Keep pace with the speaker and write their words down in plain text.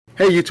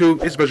Hey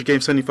YouTube, it's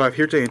Game75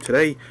 here today, and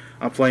today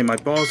I'm playing my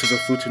boss as a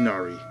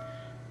Futanari.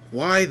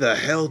 Why the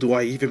hell do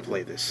I even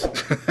play this?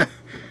 I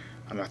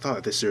mean, I thought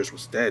that this series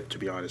was dead, to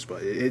be honest,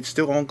 but it's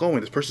still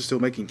ongoing. This person's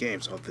still making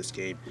games of this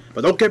game.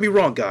 But don't get me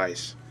wrong,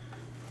 guys.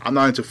 I'm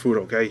not into food,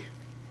 okay?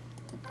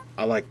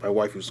 I like my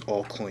wife who's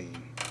all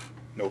clean.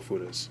 No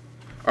fooders.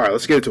 Alright,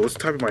 let's get into it. Let's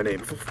type in my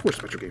name. Of course,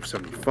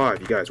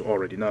 Game75. You guys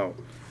already know.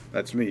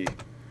 That's me.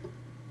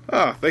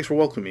 Thanks for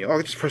welcoming me. Oh,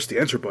 just press the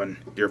enter button.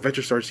 Your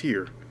adventure starts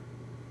here.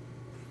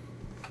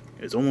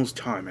 It's almost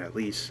time, at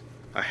least.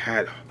 I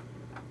had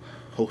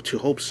to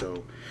hope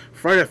so.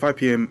 Friday at 5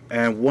 p.m.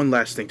 and one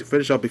last thing to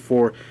finish up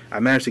before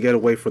I managed to get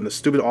away from the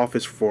stupid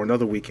office for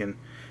another weekend.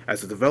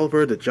 As a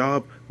developer, the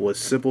job was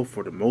simple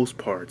for the most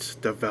parts.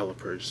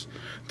 Developers.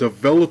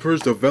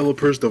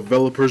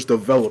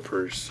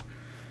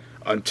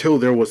 Until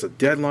there was a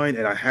deadline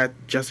and I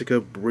had Jessica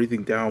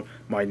breathing down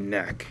my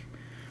neck.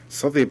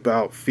 Something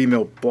about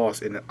female boss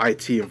in an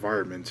IT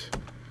environment.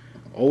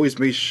 Always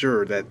make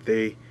sure that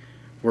they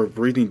were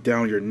breathing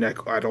down your neck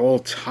at all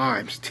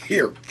times.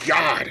 Dear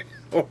God.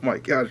 Oh my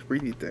gosh,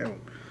 breathing down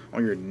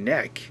on your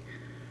neck.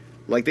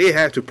 Like they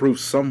had to prove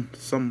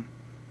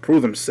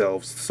prove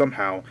themselves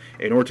somehow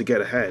in order to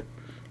get ahead.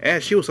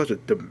 And she was such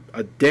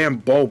a damn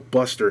ball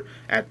buster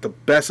at the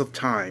best of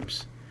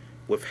times.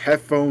 With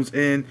headphones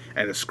in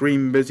and the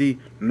screen busy,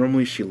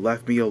 normally she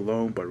left me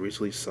alone, but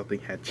recently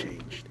something had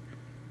changed.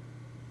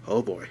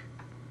 Oh boy.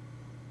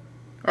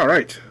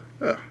 Alright.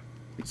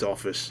 His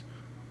office.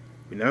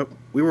 You know,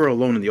 we were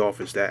alone in the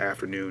office that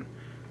afternoon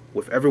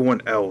with everyone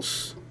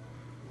else.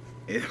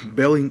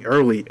 Bailing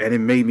early, and it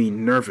made me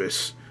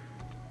nervous.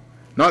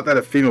 Not that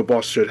a female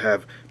boss should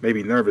have made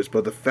me nervous,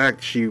 but the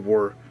fact she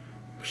wore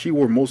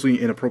mostly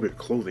inappropriate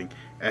clothing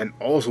and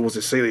also was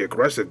insanely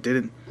aggressive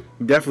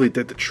definitely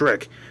did the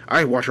trick.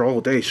 I watched her all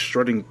day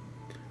strutting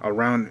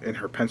around in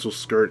her pencil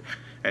skirt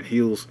and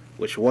heels,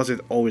 which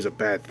wasn't always a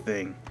bad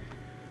thing.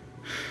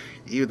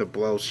 Even the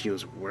blouse she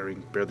was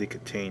wearing barely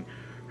contained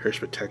her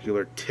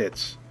spectacular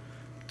tits.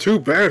 Too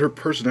bad her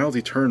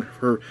personality turned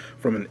her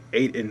from an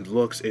 8 in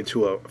looks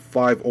into a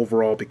 5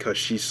 overall because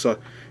she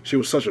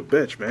was such a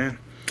bitch, man.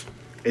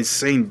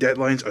 Insane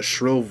deadlines, a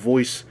shrill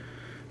voice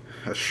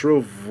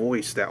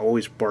that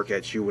always barked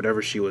at you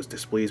whenever she was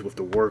displeased with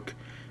the work.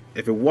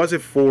 If it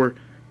wasn't for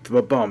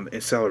the bump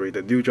in salary,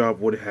 the new job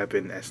wouldn't have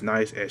been as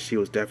nice as she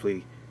was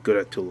definitely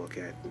good to look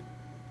at.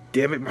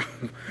 Damn it,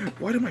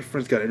 why do my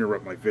friends gotta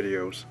interrupt my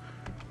videos?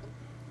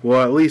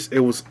 Well, at least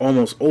it was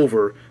almost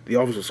over. The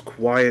office was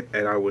quiet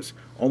and I was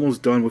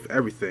almost done with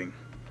everything.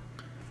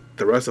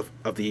 The rest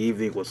of the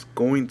evening was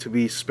going to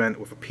be spent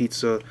with a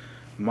pizza,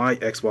 my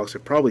Xbox,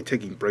 and probably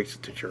taking breaks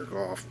to jerk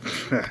off.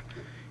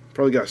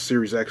 Probably got a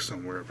Series X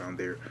somewhere around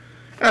there.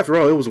 After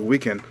all, it was a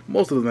weekend.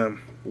 Most of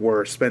them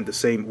were spent the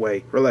same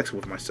way, relaxing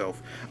with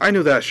myself. I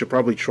knew that I should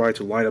probably try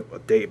to line up a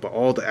date, but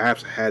all the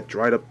apps had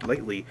dried up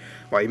lately.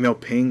 My email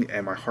pinged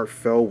and my heart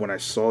fell when I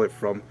saw it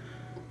from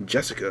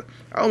Jessica.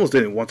 I almost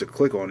didn't want to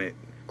click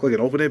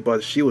and open it,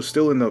 but she was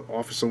still in the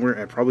office somewhere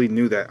and probably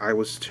knew that I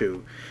was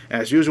too.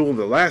 As usual,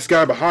 the last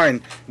guy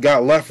behind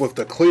got left with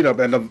the cleanup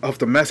of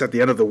the mess at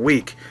the end of the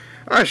week.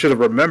 I should have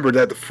remembered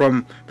that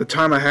from the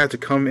time I had to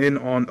come in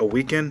on a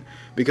weekend,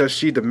 because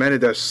she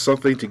demanded that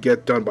something to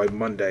get done by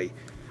Monday.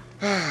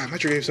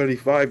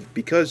 Game75,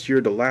 because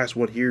you're the last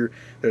one here,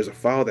 there's a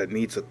file that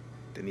needs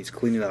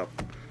cleaning up.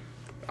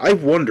 I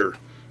wonder.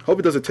 Hope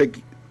it doesn't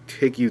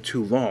take you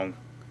too long.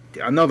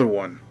 Another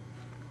one.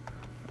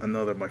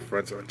 Another of my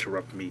friends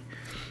interrupt me.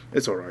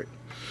 It's alright.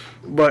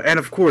 And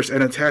of course,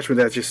 an attachment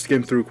that just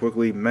skimmed through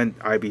quickly meant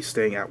I'd be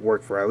staying at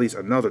work for at least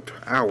another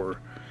hour.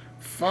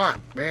 Fuck,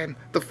 man.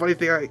 The funny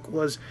thing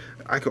was,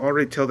 I could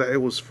already tell that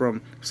it was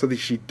from something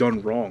she'd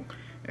done wrong.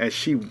 And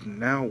she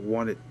now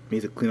wanted me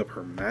to clean up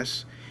her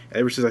mess.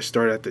 Ever since I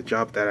started at the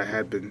job that I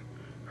had been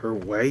her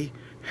way.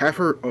 Have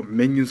her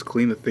minions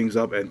clean the things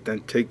up and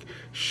then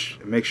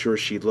make sure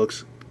she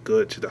looks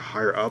good to the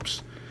higher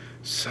ups.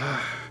 So,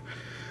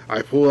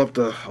 I pulled up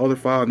the other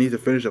file. I need to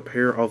finish. A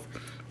pair of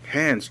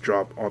hands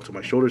dropped onto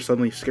my shoulder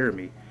suddenly scared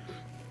me.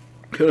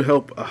 Couldn't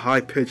help a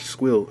high-pitched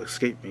squeal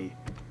escape me.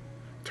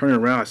 Turning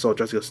around, I saw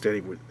Jessica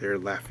standing there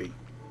laughing.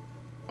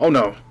 Oh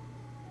no.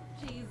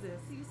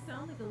 Jesus, you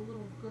sound like a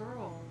little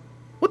girl.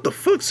 What the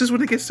fuck? This is when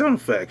they get sound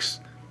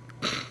effects.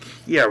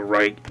 Yeah,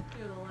 right.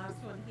 You're the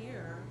last one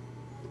here.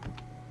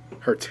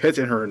 Her tits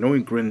and her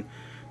annoying grin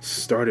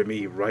started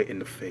me right in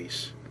the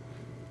face.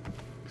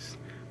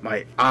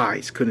 My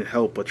eyes couldn't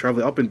help but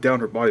travel up and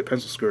down her body,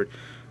 pencil skirt,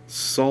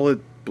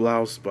 solid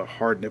blouse, but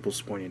hard nipples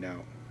pointing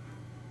out.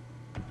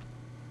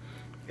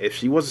 If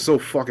she wasn't so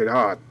fucking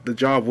hot, the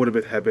job would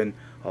have been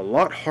a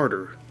lot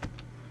harder.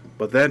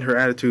 But then her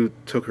attitude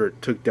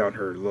took down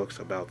her looks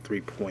about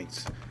 3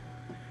 points.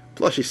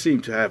 Plus, she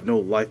seemed to have no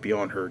life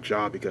beyond her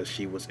job because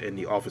she was in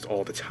the office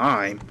all the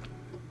time.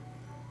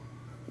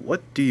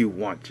 What do you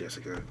want,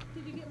 Jessica?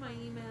 Did you get my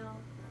email?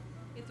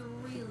 It's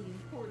really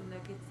important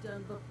that gets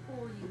done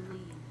before you leave.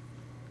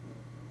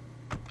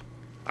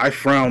 I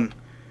frowned.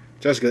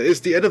 Jessica, it's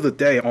the end of the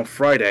day on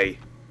Friday.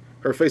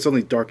 Her face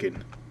only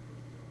darkened.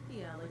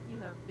 Yeah, like you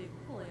have big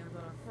plans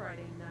on a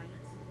Friday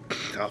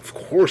night. Of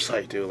course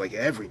I do. Like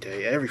every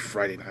day, every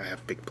Friday night I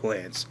have big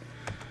plans.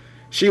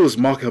 She was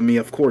mocking me,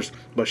 of course,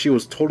 but she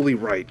was totally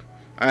right.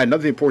 I had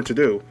nothing important to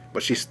do,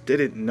 but she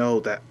didn't know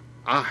that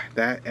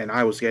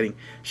I was getting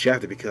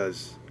shafted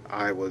because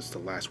I was the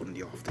last one in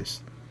the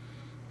office.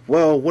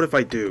 Well, what if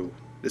I do?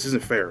 This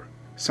isn't fair.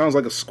 Sounds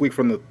like a squeak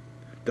from the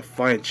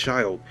defiant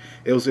child.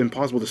 It was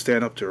impossible to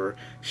stand up to her.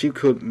 She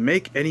could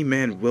make any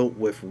man wilt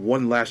with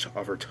one lash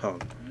of her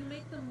tongue. You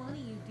make the money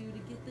you do to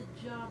get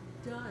the job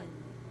done.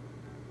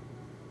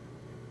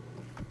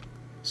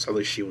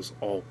 Suddenly she was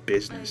all I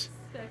business.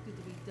 expect it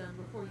to be done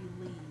before you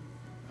leave.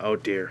 Oh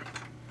dear.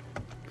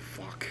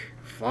 Fuck.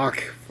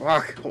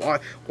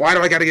 Why do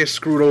I gotta get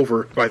screwed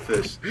over by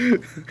this?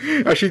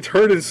 As she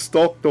turned and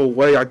stalked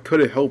away, I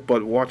couldn't help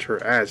but watch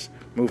her ass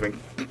moving.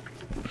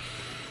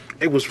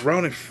 It was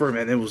round and firm,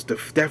 and it was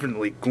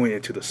definitely going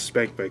into the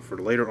spank bank for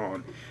later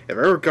on. If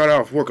I ever got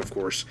out of work, of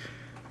course.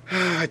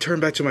 I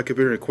turned back to my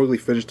computer and quickly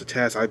finished the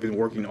task I'd been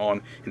working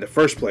on in the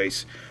first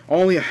place.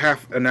 Only a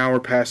half an hour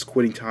past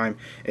quitting time.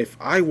 If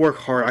I work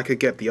hard, I could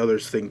get the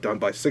others thing done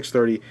by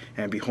 6:30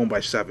 and be home by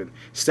 7.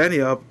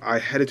 Standing up, I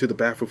headed to the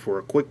bathroom for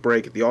a quick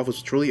break. The office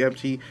was truly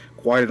empty,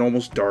 quiet, and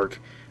almost dark.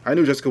 I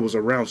knew Jessica was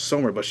around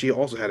somewhere, but she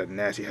also had a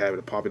nasty habit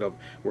of popping up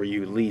where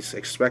you least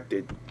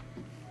expected.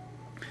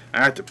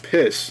 I had to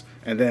piss,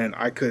 and then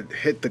I could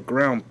hit the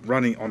ground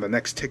running on the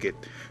next ticket.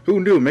 Who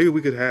knew? Maybe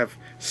we could have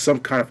some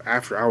kind of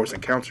after-hours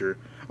encounter.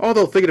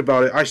 Although, thinking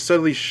about it, I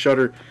suddenly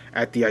shuddered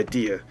at the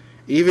idea.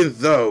 Even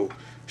though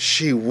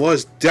she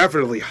was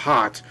definitely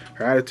hot,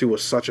 her attitude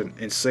was such an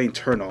insane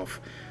turnoff.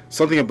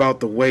 Something about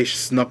the way she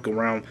snuck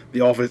around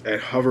the office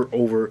and hovered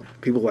over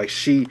people like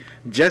she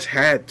just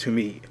had to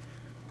me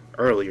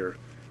earlier.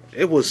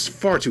 It was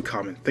far too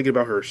common. Thinking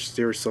about her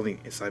stirred something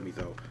inside me,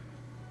 though.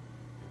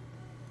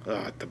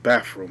 The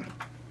bathroom.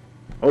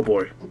 Oh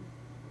boy.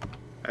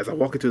 As I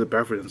walk into the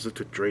bathroom and look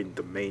to drain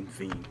the main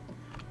theme.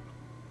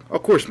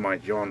 Of course my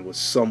yawn was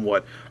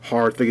somewhat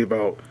hard thinking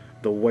about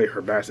the way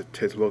her massive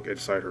tits looked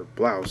inside her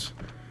blouse.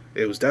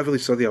 It was definitely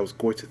something I was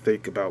going to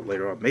think about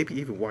later on. Maybe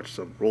even watch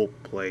some role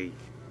play,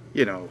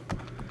 you know.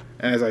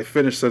 And as I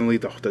finished, suddenly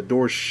the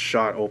door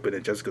shot open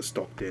and Jessica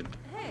stalked in.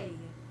 Hey,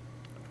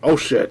 Oh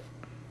shit.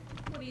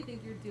 what do you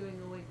think you're doing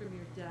away from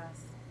your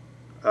desk?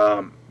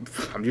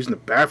 I'm using the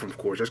bathroom, of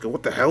course. Jessica,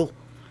 what the hell?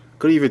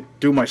 Couldn't even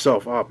do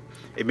myself up.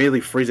 It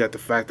immediately freezed at the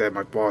fact that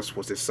my boss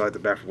was inside the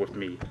bathroom with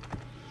me.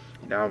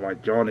 Now my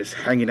yawn is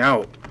hanging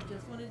out.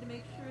 Just wanted to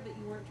make sure that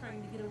you weren't trying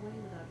to get away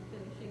without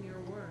finishing your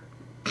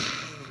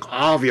work.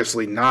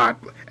 Obviously not.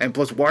 And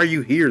plus, why are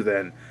you here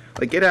then?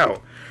 Like, get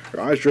out.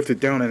 Her eyes drifted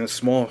down and a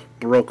small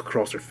broke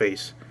across her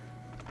face.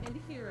 And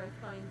here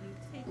I find you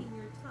taking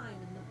your time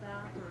in the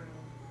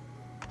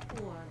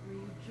bathroom. What, were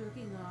you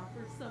jerking off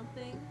or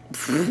something?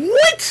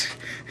 What?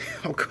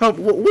 Oh, come,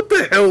 what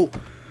the hell?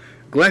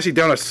 Glancing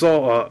down, I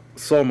saw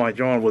my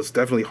yawn was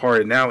definitely hard,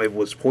 and now it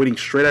was pointing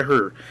straight at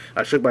her.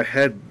 I shook my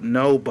head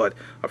no, but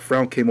a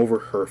frown came over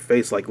her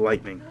face like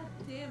lightning.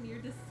 God damn, you're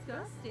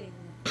disgusting.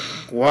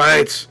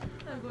 What?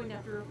 I'm going to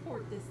have to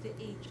report this to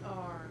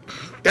HR.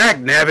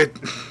 Dagnabbit!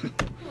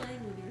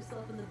 Playing with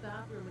yourself in the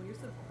bathroom when you're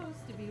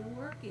supposed to be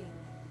working.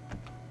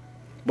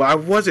 But I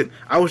wasn't.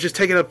 I was just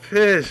taking a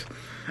piss.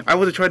 I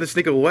wasn't trying to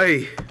sneak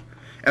away.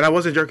 And I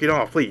wasn't jerking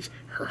off, please.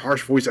 Her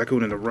harsh voice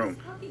echoed in the room.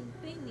 This fucking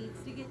thing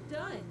needs to get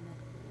done.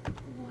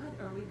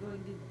 What are we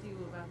going to do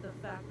about the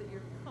fact that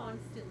you're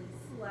constantly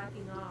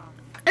slacking off?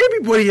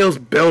 Everybody else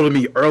bailed on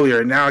me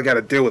earlier, and now I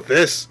gotta deal with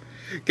this.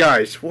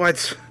 Guys,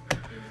 what? And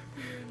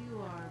here you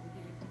are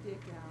with your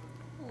dick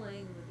out,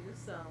 playing with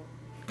yourself.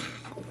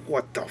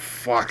 What the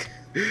fuck?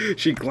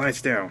 She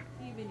glanced down.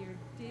 Even your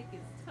dick is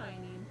tiny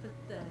and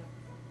pathetic.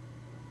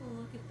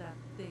 Look at that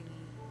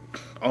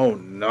thingy. Oh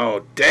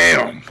no,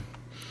 damn!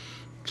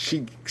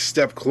 She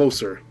stepped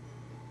closer.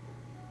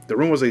 The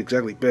room wasn't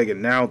exactly big,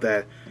 and now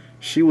that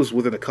she was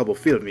within a couple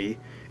feet of me,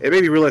 it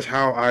made me realize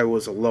how I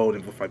was alone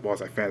and with my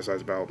boss I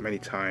fantasized about many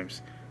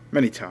times.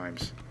 Many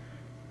times.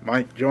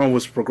 My yawn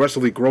was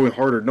progressively growing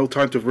harder. No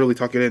time to really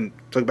tuck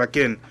it back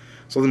in.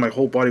 Suddenly my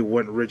whole body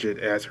went rigid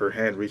as her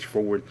hand reached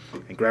forward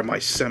and grabbed my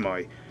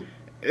semi.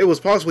 It was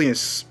possibly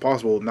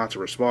impossible not to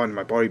respond, and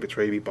my body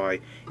betrayed me by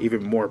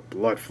even more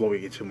blood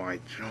flowing into my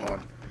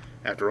yawn.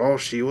 After all,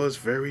 she was a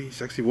very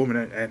sexy woman,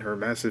 and her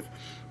massive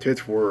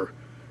tits were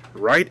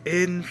right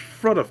in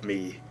front of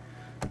me.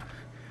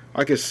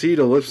 I could see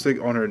the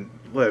lipstick on her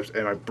lips,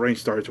 and my brain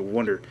started to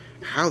wonder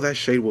how that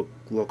shade would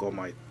look on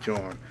my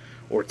jaw,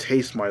 or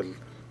taste my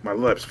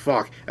lips.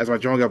 Fuck, as my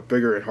jaw got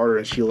bigger and harder,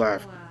 and she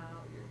laughed. Wow,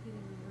 you're getting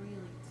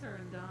really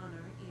turned on,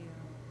 aren't you?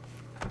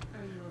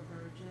 Are you a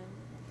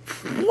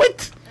virgin?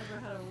 What?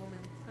 Ever had a woman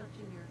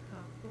touching your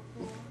cock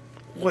before?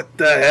 What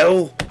the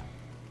hell?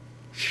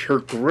 Her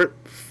grip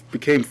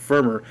became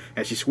firmer,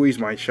 and she squeezed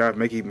my shaft,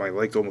 making my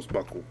legs almost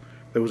buckle.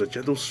 There was a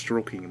gentle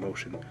stroking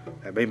motion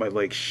that made my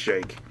legs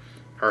shake.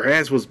 Her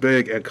hands was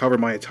big and covered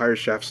my entire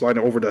shaft,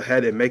 sliding over the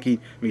head and making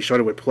me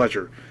shudder with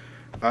pleasure.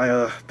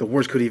 The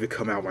words couldn't even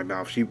come out of my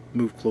mouth. She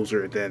moved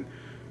closer, and then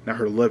now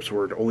her lips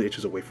were only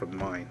inches away from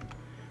mine.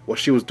 What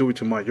she was doing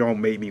to my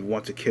yawn made me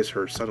want to kiss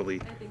her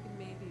suddenly. I think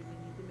maybe we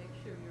need to make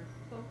sure you're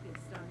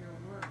focused on your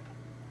work.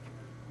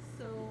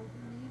 So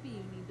maybe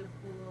you need to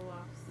blow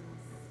off some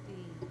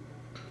steam.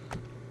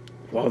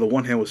 While the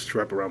one hand was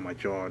strapped around my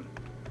jaw,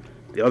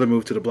 the other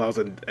moved to the blouse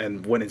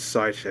and went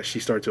inside as she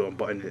started to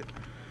unbutton it.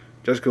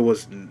 Jessica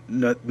was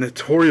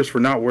notorious for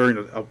not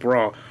wearing a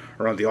bra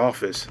around the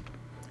office,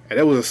 and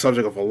it was a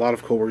subject of a lot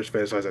of coworkers'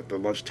 fantasies at the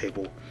lunch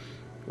table,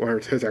 what her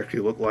tits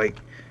actually looked like.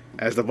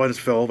 As the buttons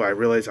fell over, I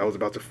realized I was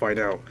about to find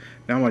out.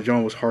 Now my jaw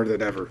was harder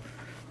than ever.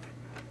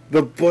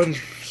 The button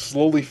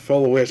slowly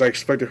fell away as I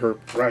expected. Her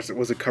breast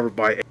wasn't covered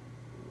by a...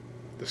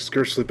 The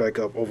skirt slid back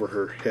up over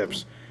her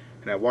hips,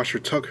 and I watched her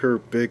tuck her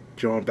big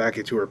jaw back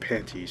into her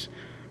panties,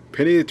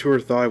 pinning it to her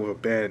thigh with a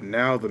band.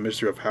 Now the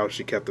mystery of how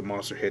she kept the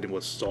monster hidden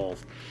was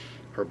solved.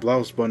 Her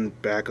blouse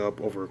buttoned back up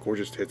over her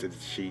gorgeous tits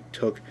as she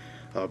took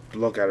a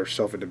look at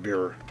herself in the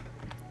mirror.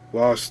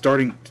 While I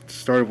started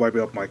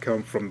wiping up my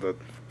cum from the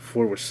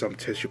floor with some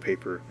tissue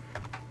paper.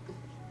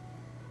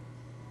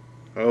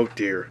 Oh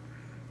dear.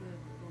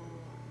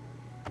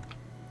 Good boy.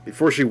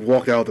 Before she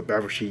walked out of the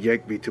bathroom, she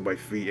yanked me to my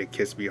feet and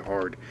kissed me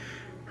hard.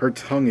 Her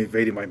tongue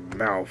invaded my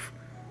mouth.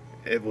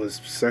 It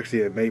was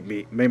sexy and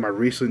made my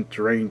recent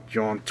drained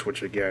jaw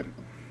twitch again.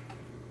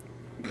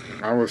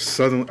 I was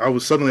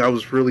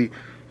really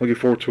looking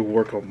forward to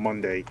work on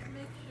Monday. Make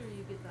sure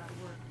you get that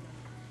work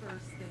done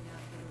first thing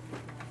after the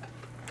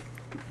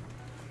weekend.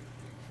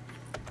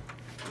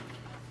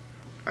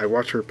 I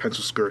watched her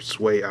pencil skirt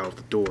sway out of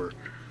the door.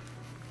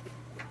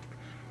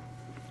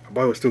 My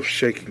body was still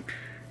shaking,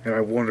 and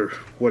I wondered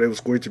what it was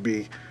going to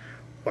be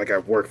like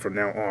at work from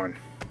now on.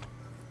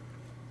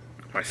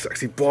 My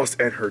sexy boss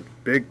and her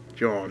big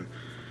John,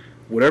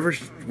 whenever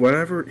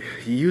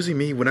using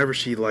me whenever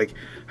she like,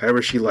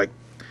 however she like,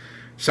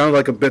 sounded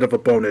like a bit of a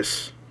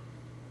bonus.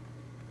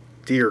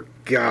 Dear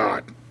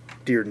God,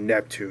 dear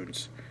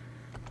Neptunes.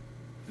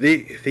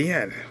 The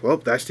end. Well,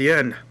 that's the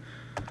end.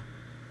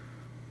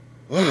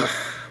 What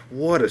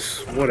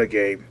a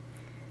game.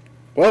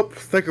 Well,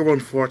 thank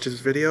everyone for watching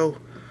this video.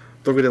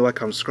 Don't forget to like,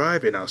 comment,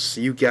 subscribe, and I'll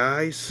see you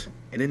guys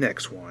in the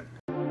next one.